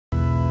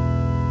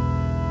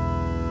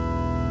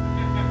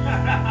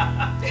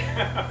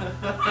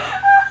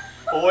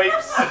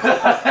Oips.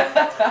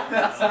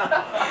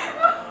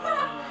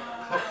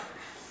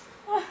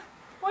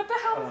 What the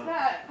hell is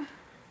that?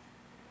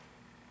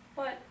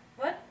 What?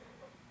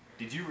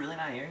 Did you really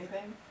not hear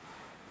anything?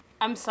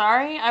 I'm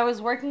sorry, I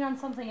was working on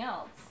something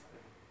else.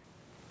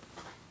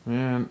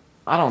 Man,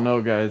 I don't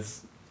know,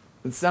 guys.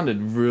 It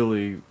sounded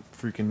really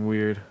freaking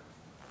weird.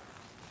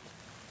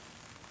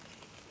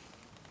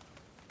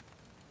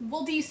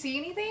 Well, do you see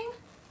anything?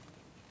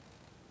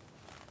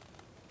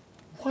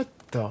 What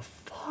the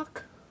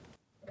fuck?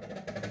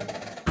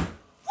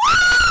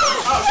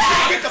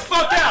 Oh, get the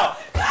fuck out!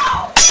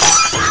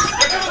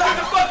 They're coming through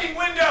the fucking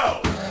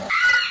window!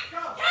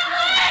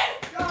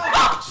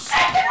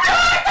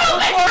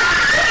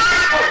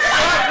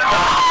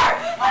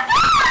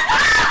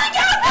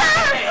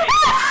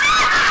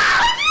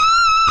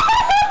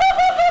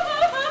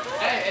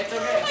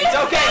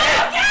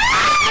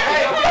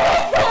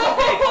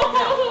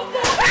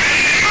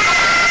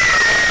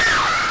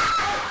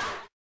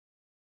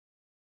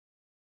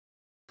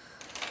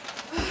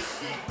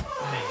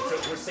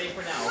 We're safe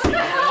for now.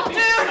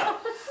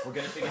 We're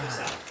gonna figure this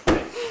out.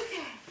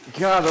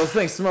 God, those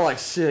things smell like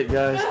shit,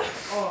 guys.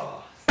 Oh.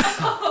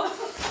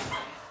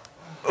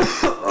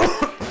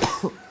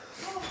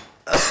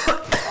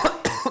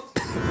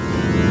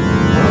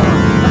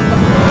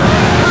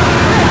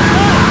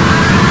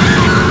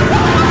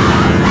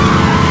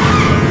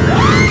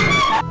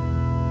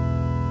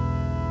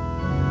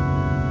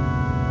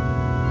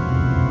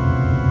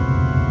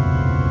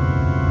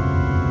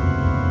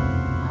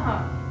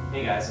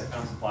 Hey guys, I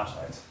found some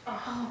flashlights.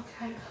 Oh,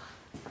 okay.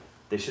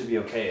 They should be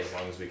okay as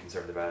long as we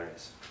conserve the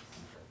batteries.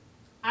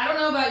 I don't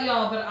know about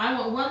y'all, but I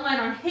want one light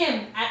on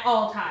him at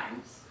all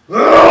times.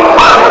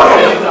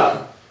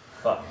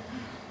 Fuck.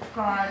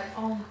 God,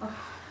 oh.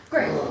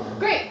 Great.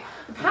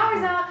 The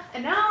power's out,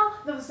 and now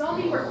the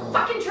zombie we're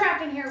fucking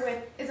trapped in here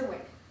with is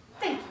awake.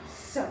 Thank you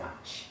so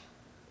much.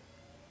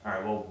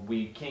 Alright, well,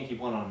 we can't keep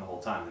one on the whole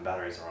time. The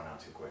batteries will run out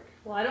too quick.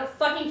 Well, I don't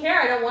fucking care.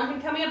 I don't want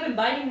him coming up and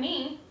biting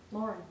me.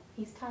 Lauren,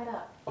 he's tied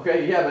up.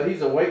 Okay, yeah, but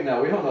he's awake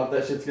now. We don't know if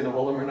that shit's gonna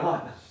hold him or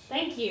not.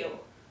 Thank you.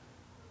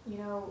 You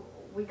know,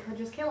 we could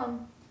just kill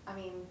him. I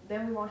mean,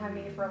 then we won't have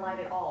need for a light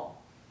at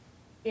all.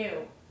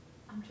 Ew.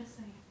 I'm just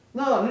saying.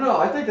 No,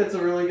 I think that's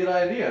a really good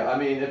idea. I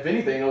mean, if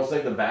anything, it'll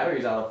save the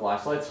batteries out of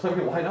flashlights. I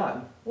mean, why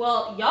not?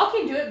 Well, y'all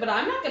can do it, but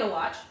I'm not gonna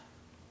watch.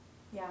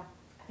 Yeah,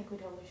 I think we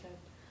totally should.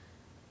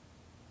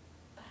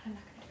 But I'm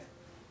not gonna do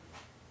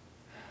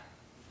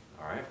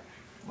it. Alright.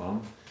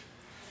 Well,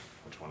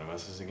 Which one of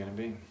us is it gonna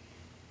be?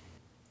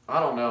 I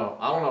don't know.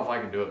 I don't know if I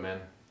can do it, man.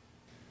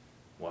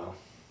 Well,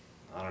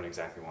 I don't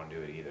exactly want to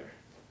do it either.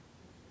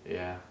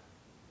 Yeah.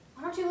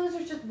 Why don't you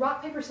losers just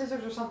rock, paper,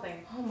 scissors or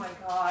something? Oh my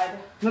god.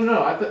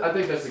 No, I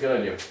think that's a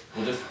good idea.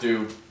 We'll just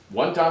do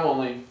one time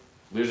only.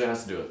 Loser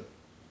has to do it.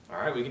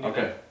 Alright, we can do that.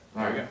 Okay.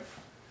 There we go.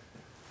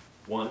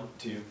 1,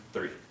 2,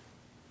 3.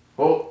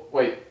 Well,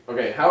 wait.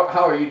 Okay, how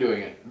are you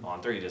doing it?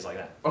 On 3, just like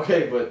that.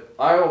 Okay, but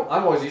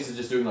I'm always used to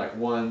just doing like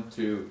 1,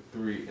 2,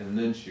 3, and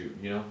then shoot,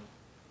 you know?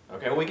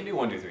 Okay, well, we can do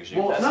 1, 2, 3, shoot.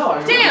 Well, That's no, I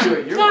mean, we Damn, can do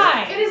it your way.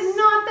 guys! It is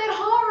not that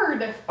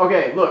hard!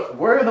 Okay, look,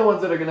 we're the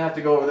ones that are gonna have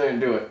to go over there and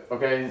do it,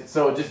 okay?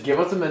 So just give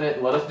us a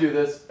minute, let us do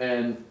this,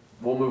 and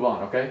we'll move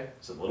on, okay?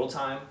 So little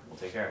time, we'll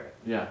take care of it.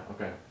 Yeah,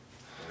 okay.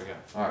 There we go.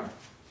 Alright.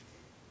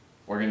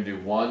 We're gonna do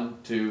 1,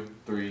 2,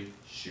 3,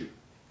 shoot.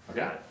 Okay?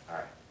 Got it.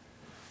 Alright.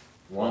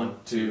 1,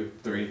 2,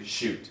 3,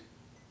 shoot.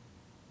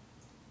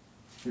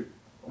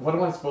 What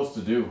am I supposed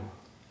to do?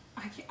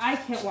 I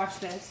can't watch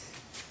this.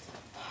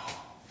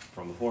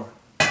 From before.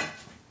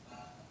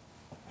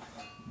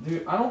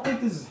 Dude, I don't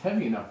think this is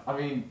heavy enough. I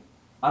mean,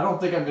 I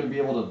don't think I'm gonna be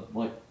able to,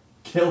 like,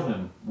 kill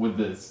him with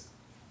this.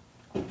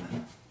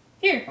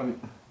 Here. I mean...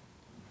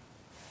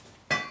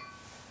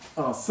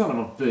 Oh, son of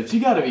a bitch. You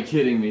gotta be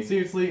kidding me.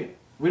 Seriously?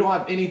 We don't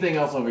have anything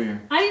else over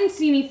here. I didn't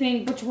see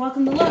anything, but you're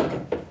welcome to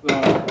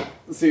look.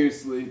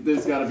 Seriously,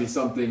 there's gotta be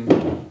something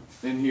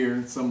in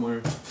here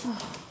somewhere.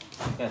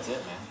 That's it,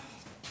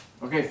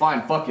 man. Okay,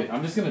 fine, fuck it.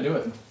 I'm just gonna do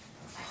it.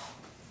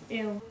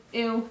 Ew.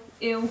 Ew.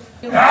 Ew.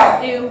 Ew. Ew.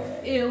 Ew.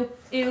 Ew.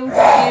 Ew.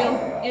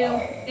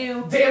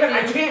 Ew. Damn it,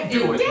 I can't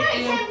do it! Damn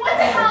it, Ken, what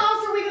the hell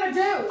else are we gonna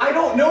do? I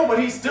don't know, but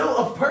he's still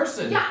a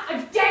person! Yeah,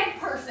 a dead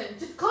person.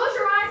 Just close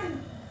your eyes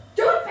and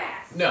do it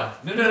fast. No,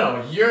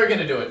 you're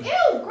gonna do it.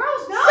 Ew,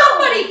 gross, no!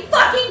 Somebody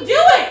fucking do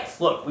it!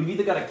 Look, we've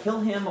either got to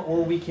kill him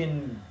or we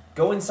can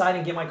go inside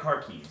and get my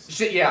car keys.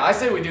 Shit, yeah, I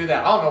say we do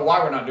that. I don't know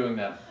why we're not doing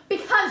that.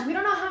 Because we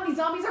don't know how many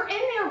zombies are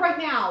in there right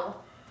now.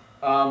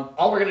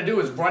 All we're gonna do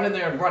is run in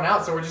there and run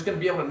out, so we're just gonna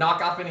be able to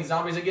knock off any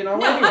zombies that get in our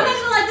way No, I'm not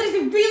anyways. gonna lie, that is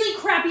a really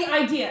crappy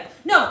idea.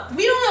 No,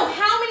 we don't know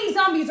how many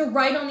zombies are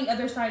right on the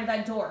other side of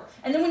that door.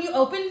 And then when you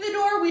opened the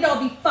door, we'd all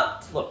be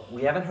fucked. Look,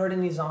 we haven't heard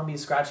any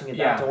zombies scratching at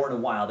Yeah. that door in a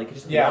while. They could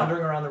just be Yeah.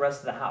 wandering around the rest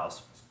of the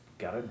house.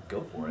 Gotta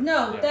go for it.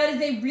 No, Yeah. that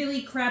is a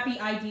really crappy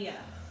idea.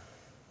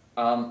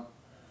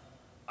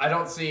 I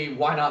don't see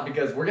why not,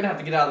 because we're gonna have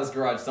to get out of this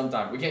garage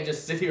sometime. We can't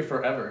just sit here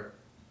forever.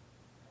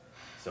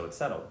 So it's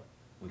settled.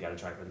 We gotta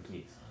try for the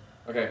keys.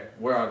 Okay,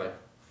 where are they?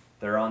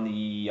 They're on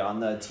the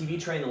TV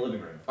tray in the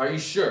living room. Are you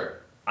sure?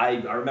 I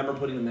remember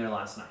putting them there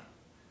last night.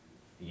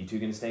 Are you two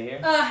gonna stay here?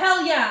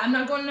 Hell yeah, I'm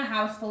not going in a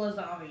house full of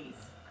zombies.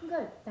 I'm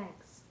good,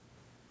 thanks.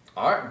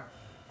 Alright.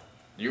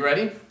 You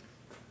ready?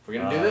 We're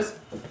gonna do this?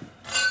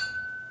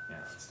 Yeah,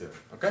 let's do it.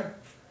 Okay.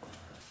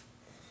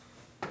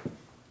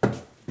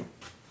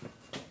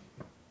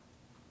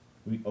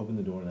 We open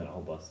the door and then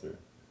I'll bust through.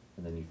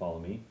 And then you follow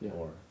me? Yeah.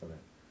 Or, okay.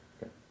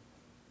 Okay.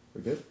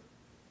 We good?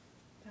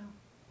 No.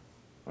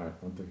 Alright,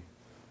 1, 3.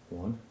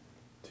 1,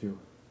 2,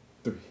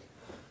 3.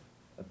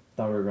 I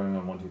thought we were going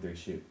on 1, 2, 3,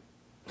 shoot.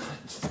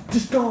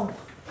 Just go!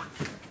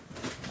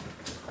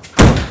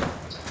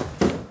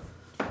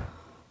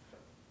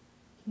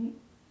 Can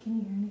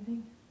you hear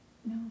anything?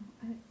 No,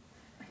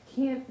 I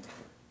can't.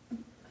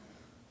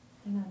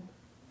 Hang on.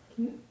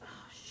 Can you? Oh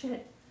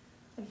shit.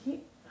 I can't.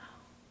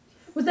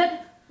 Was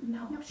that?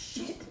 no,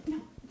 shit,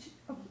 no.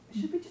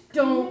 Should we just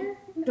go Don't. in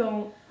there?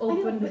 Don't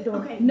open the door.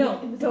 Okay,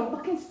 No, it was don't.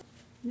 fucking.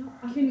 No,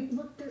 Can-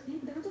 look, there's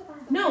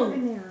a No,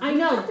 in there. I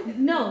know.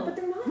 No. But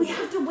they're not. We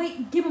have to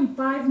wait. Give him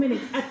 5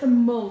 minutes at the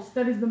most.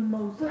 That is the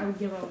most I would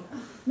give him.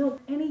 No,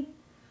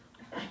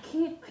 I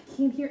can't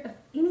hear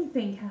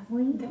anything,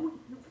 Kathleen. No,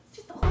 it's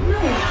just the No,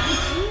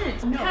 I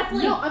can't. No,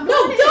 Kathleen. no, I'm no,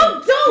 going in.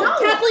 don't. No.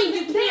 Kathleen,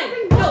 you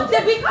can't. No,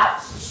 Debbie.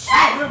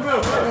 Shit. Go,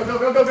 go, go, go,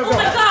 go, go, go, Oh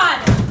my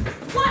God.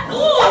 What?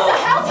 What the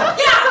hell took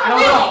you so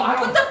Yeah, long?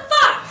 really? What the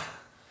fuck?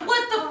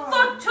 What the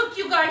fuck took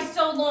you guys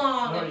so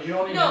long? No, you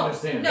don't even No,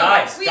 understand. no.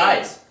 Guys, really.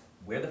 guys!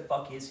 Where the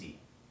fuck is he?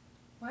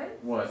 What?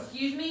 What?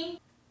 Excuse me?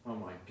 Oh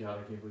my god,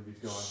 I can't believe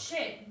he's gone.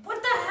 Shit.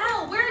 What the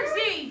hell? Where is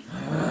he?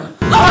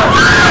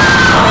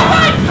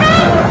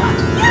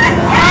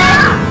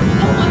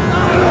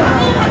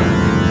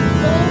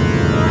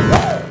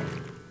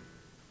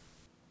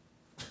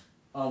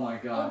 Oh my Oh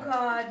god.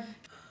 God.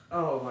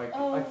 Oh my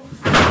Oh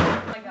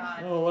god. my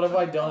God. Oh, what have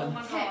I Oh done?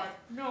 my God.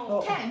 No.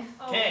 Oh. Ken.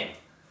 Oh. Ken!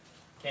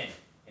 Ken,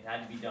 it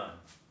had to be done.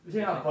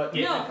 Yeah, but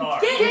Get in the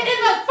car. Get in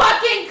the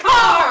fucking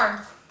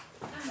car!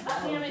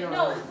 Oh, Damn it. God.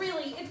 No,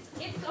 really.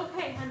 It's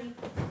okay, honey.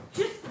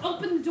 Just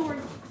open the door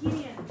and get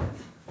in.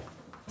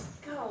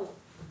 Go.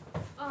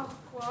 Oh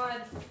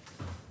God.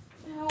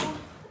 No.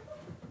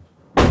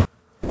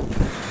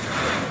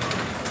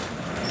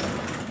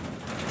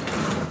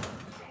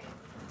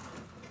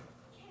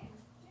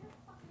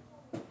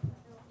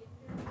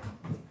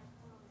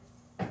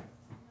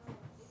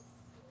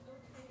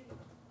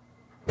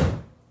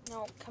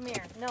 No, come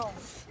here. No.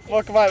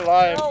 Fuck my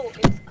life. No,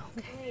 it's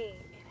okay.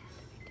 It has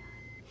to be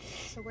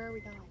done. So where are we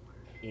going?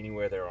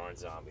 Anywhere there aren't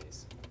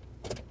zombies.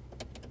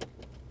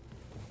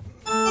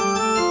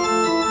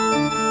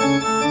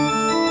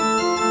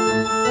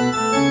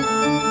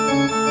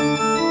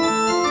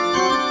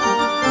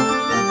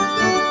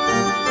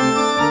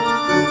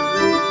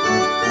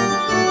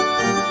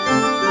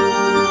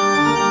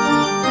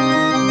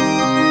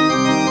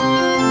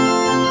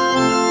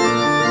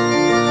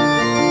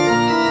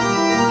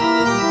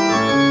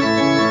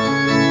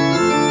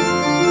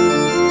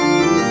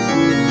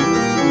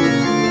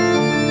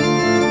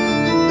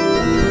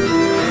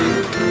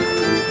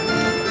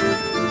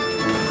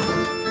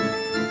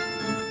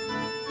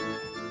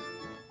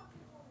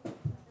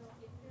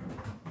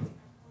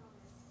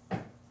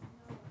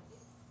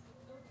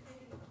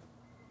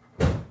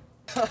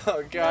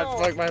 Oh god,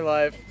 No. fuck my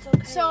life. It's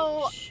okay.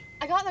 So,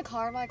 I got in the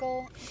car,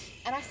 Michael,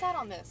 and I sat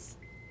on this.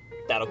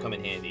 That'll come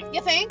in handy.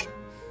 You think?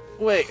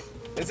 Wait,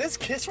 is this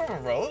Kiss from a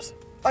Rose?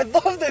 I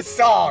love this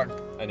song!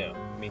 I know,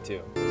 me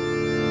too.